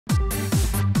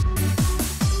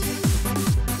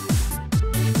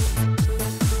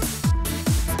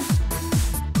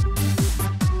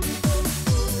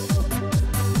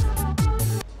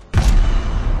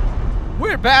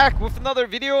back with another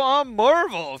video on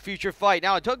Marvel Future Fight.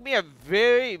 Now, it took me a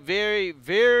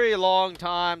very long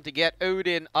time to get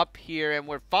Odin up here, and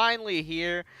we're finally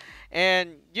here.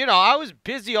 And, you know, I was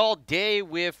busy all day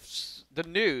with the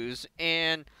news,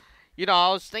 and, you know,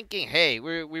 I was thinking, hey,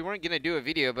 we weren't going to do a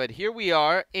video, but here we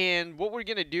are. And what we're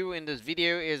going to do in this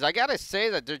video is, I got to say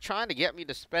that they're trying to get me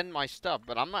to spend my stuff,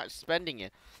 but I'm not spending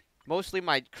it. Mostly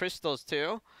my crystals,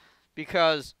 too,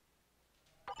 because...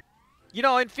 you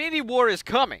know, Infinity War is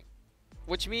coming,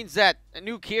 which means that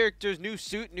new characters, new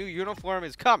suit, new uniform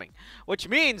is coming, which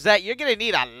means that you're going to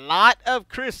need a lot of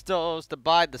crystals to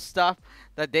buy the stuff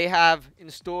that they have in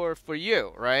store for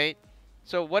you, right?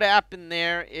 So what happened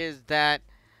there is that,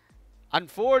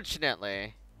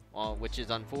 unfortunately, well, which is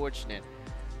unfortunate,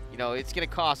 you know, it's going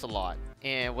to cost a lot.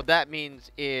 And what that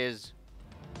means is,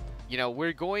 you know,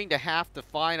 we're going to have to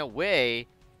find a way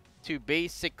to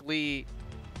basically...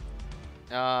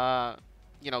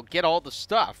 you know, get all the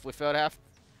stuff without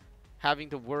having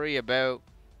to worry about,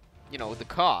 you know, the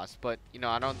cost. But, you know,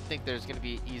 I don't think there's going to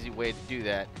be an easy way to do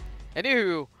that.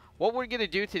 Anywho, what we're going to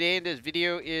do today in this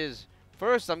video is,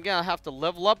 first, I'm going to have to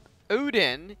level up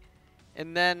Odin.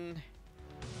 And then,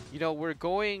 you know, we're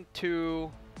going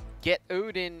to get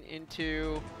Odin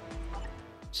into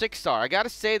 6-star. I got to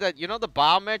say that, you know, the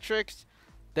biometrics...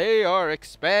 they are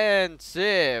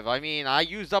expensive. I mean, I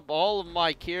used up all of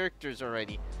my characters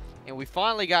already. And we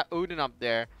finally got Odin up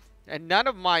there. And none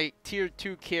of my tier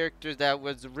 2 characters that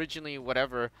was originally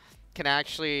whatever can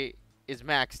actually is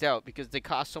maxed out because they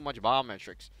cost so much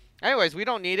biometrics. Anyways, we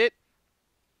don't need it.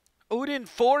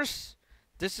 Odinforce.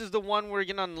 This is the one we're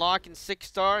going to unlock in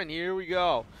 6-star. And here we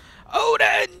go.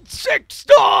 Odin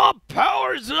 6-star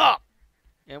powers up.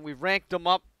 And we ranked them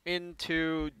up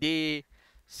into the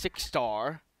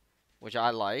 6-star, which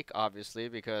I like, obviously,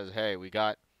 because, hey, we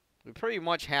pretty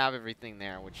much have everything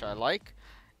there, which I like.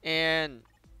 And,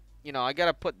 you know, I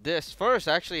gotta put this first.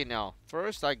 Actually, no.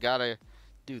 First, I gotta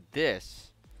do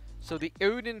this. So the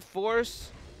Odinforce,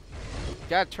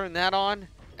 gotta turn that on.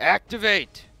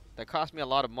 Activate! That cost me a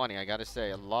lot of money, I gotta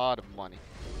say. A lot of money.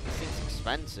 This thing's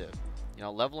expensive. You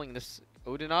know, leveling this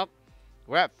Odin up,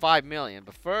 we're at 5 million.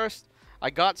 But first, I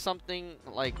got something,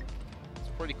 like, it's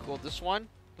pretty cool. This one,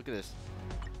 look at this.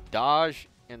 Dodge,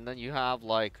 and then you have,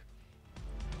 like,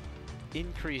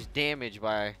 increased damage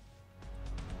by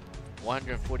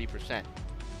 140%.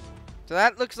 So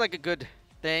that looks like a good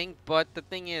thing, but the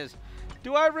thing is,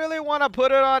 do I really want to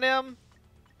put it on him?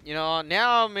 You know,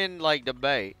 now I'm in, like,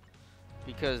 debate.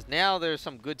 Because now there's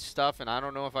some good stuff, and I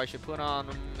don't know if I should put on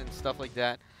him and stuff like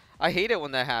that. I hate it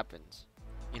when that happens,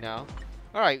 you know?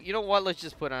 Alright, you know what? Let's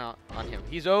just put it on him.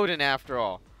 He's Odin after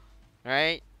all.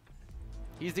 Right?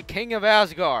 He's the king of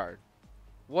Asgard.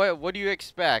 What do you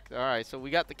expect? Alright, so we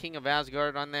got the king of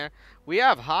Asgard on there. We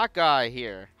have Hawkeye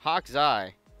here.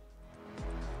 Hawkeye.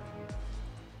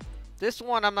 This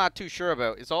one I'm not too sure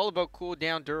about. It's all about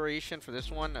cooldown duration for this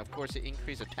one. Of course, it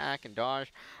increases attack and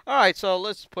dodge. Alright, so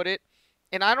let's put it.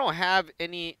 And I don't have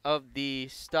any of the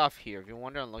stuff here. If you're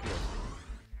wondering, look at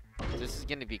this. This is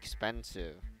going to be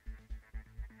expensive.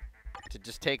 To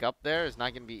just take up there is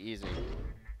not going to be easy.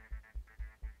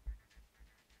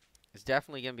 It's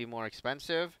definitely going to be more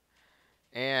expensive.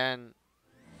 And,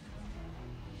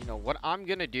 you know, what I'm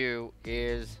going to do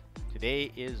is, today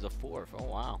is the 4th. Oh,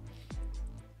 wow.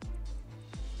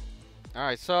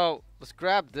 Alright, so let's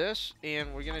grab this.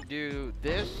 And we're going to do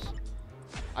this.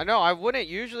 I know, I wouldn't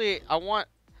usually,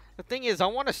 the thing is, I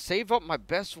want to save up my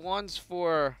best ones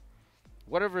for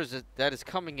whatever that is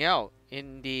coming out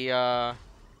in the,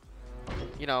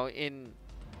 you know, in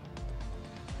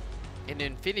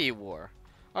Infinity War.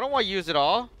 I don't want to use it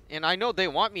all, and I know they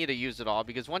want me to use it all,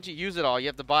 because once you use it all, you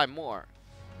have to buy more.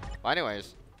 But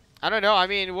anyways, I don't know. I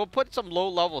mean, we'll put some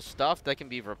low-level stuff that can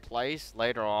be replaced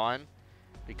later on,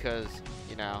 because,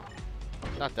 you know,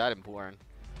 it's not that important.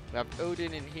 We have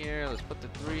Odin in here. Let's put the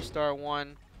 3-star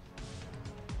one.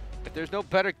 If there's no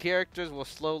better characters, we'll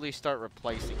slowly start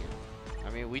replacing it. I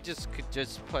mean, we could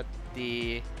just put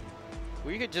the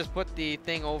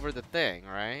thing over the thing,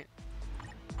 right?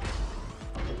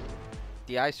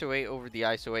 The ISO 8 over the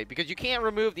ISO 8, because you can't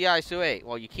remove the ISO 8.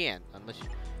 Well, you can, unless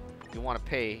you want to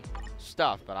pay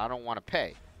stuff, but I don't want to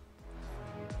pay.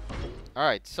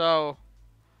 Alright, so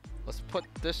let's put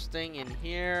this thing in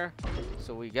here.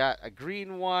 So we got a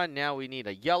green one. Now we need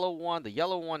a yellow one. The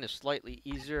yellow one is slightly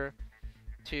easier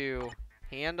to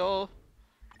handle.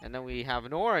 And then we have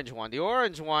an orange one. The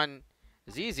orange one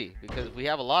is easy because we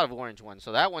have a lot of orange ones.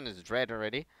 So that one is red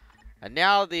already. And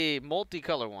now the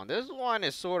multicolor one. This one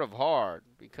is sort of hard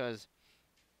because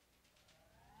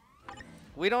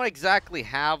we don't exactly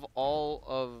have all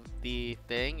of the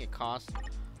thing. It costs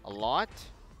a lot.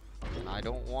 And I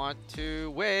don't want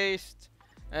to waste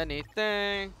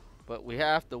anything. But we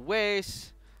have to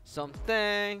waste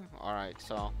something. Alright,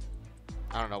 so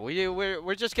I don't know.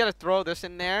 We're just gonna throw this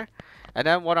in there. And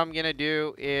then what I'm gonna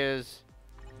do is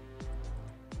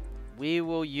we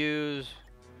will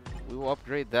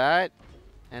upgrade that.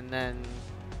 And then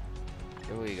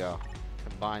here we go.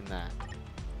 Combine that.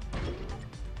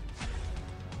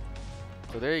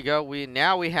 So there you go.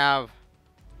 Now we have.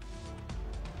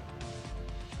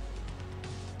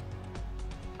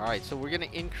 Alright, so we're gonna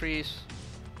increase.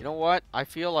 You know what? I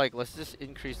feel like let's just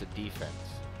increase the defense.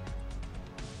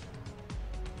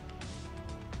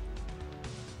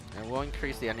 And we'll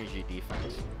increase the energy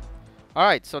defense.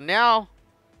 Alright, so now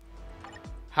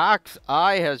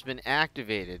S.H.I.E.L.D has been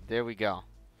activated. There we go.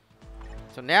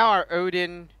 So now our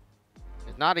Odin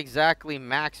is not exactly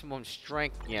maximum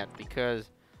strength yet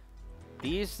because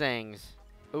these things,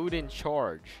 Odin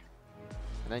charge.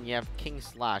 And then you have King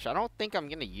Slash. I don't think I'm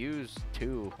going to use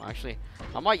 2. Actually,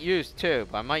 I might use 2,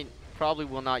 but probably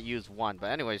will not use 1. But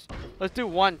anyways, let's do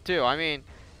 1 too. I mean,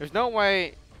 there's no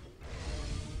way.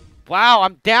 Wow,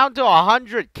 I'm down to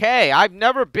 100k. I've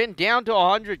never been down to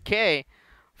 100k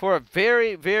for a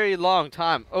very, very long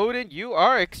time. Odin, you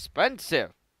are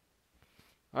expensive.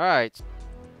 Alright.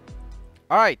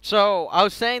 Alright, so I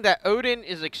was saying that Odin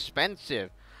is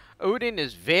expensive. Odin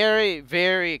is very,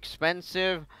 very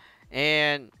expensive.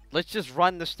 And let's just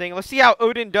run this thing. Let's see how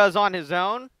Odin does on his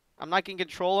own. I'm not going to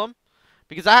control him.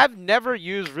 Because I have never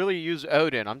really used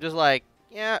Odin. I'm just like,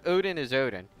 yeah, Odin is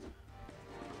Odin.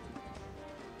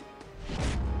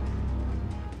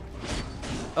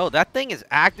 Oh, that thing is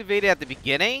activated at the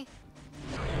beginning?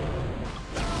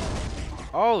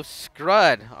 Oh,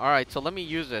 scrud. Alright, so let me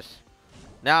use this.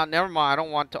 Now, never mind. I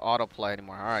don't want to autoplay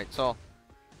anymore. Alright, so.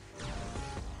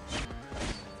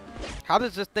 How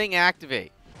does this thing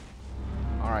activate?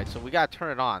 Alright, so we gotta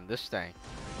turn it on, this thing.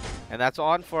 And that's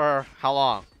on for how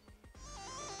long?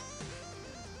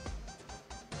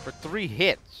 For 3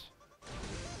 hits.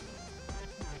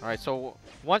 Alright, so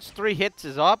once 3 hits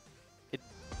is up, it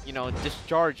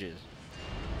discharges.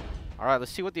 Alright,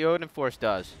 let's see what the Odinforce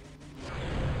does.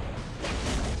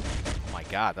 Oh my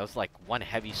god, that was like one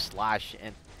heavy slash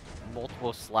and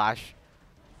multiple slash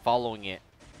following it.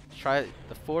 Let's try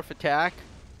the 4th attack.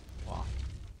 Wow.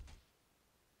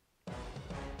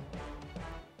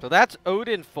 So that's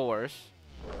Odinforce.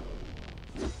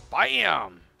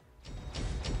 Bam!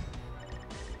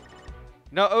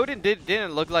 No, Odin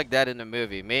didn't look like that in the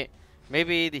movie.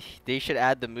 Maybe they should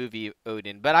add the movie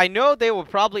Odin. But I know they will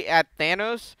probably add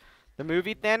Thanos, the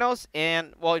movie Thanos,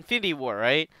 and, well, Infinity War,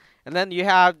 right? And then you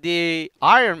have the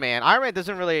Iron Man. Iron Man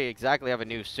doesn't really exactly have a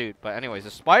new suit. But anyways, the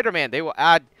Spider-Man, they will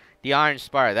add the Iron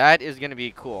Spider. That is going to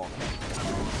be cool.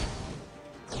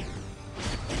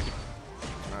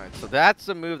 So that's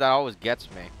the move that always gets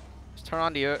me. Just turn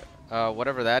on the,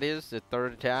 whatever that is, the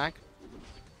 3rd attack.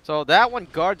 So that one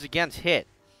guards against hit.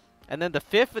 And then the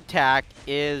 5th attack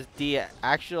is the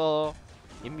actual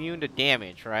immune to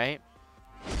damage, right?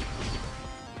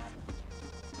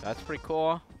 That's pretty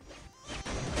cool.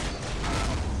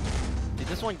 See,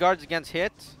 this one guards against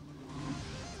hits.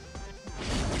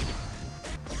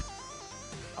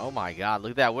 Oh my god,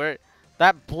 look at that.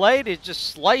 That blade is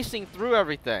just slicing through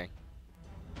everything.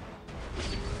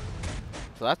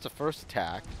 So that's the 1st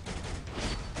attack.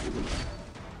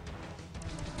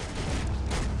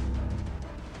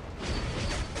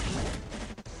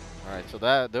 Alright, so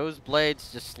those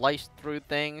blades just slice through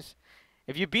things.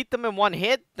 If you beat them in 1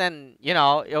 hit, then,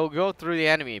 it'll go through the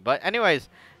enemy. But anyways,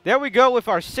 there we go with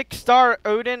our 6-star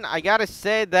Odin. I gotta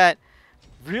say that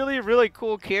really, really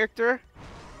cool character.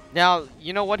 Now,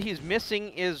 what he's missing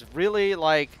is really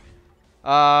like,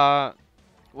 what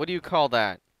do you call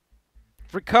that?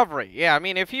 Recovery. Yeah, I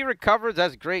mean, if he recovers,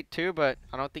 that's great too, but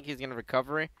I don't think he's going to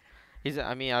recover. I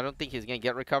don't think he's going to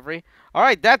get recovery.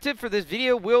 Alright, that's it for this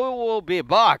video. We will be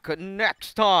back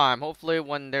next time. Hopefully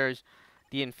when there's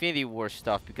the Infinity War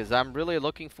stuff, because I'm really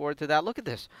looking forward to that. Look at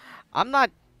this. I'm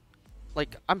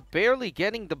barely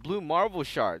getting the blue Marvel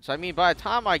shards. I mean, by the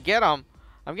time I get them,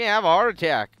 I'm going to have a heart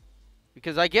attack.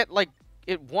 Because I get,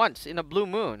 it once in a blue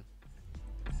moon.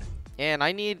 And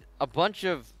I need a bunch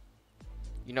of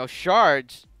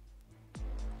shards,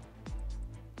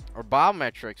 or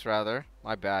biometrics rather,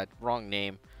 my bad, wrong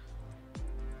name,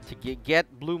 to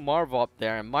get blue Marvel up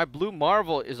there, and my blue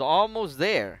Marvel is almost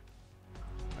there.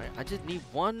 Right, I just need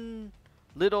one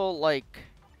little,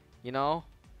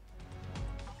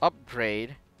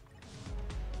 upgrade,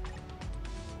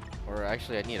 or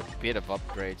actually I need a bit of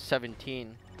upgrade.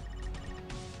 17.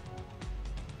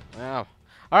 Wow.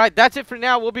 Alright, that's it for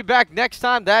now. We'll be back next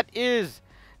time. That is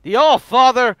The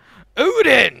All-Father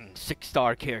Odin!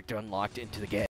 6-star character unlocked into the game.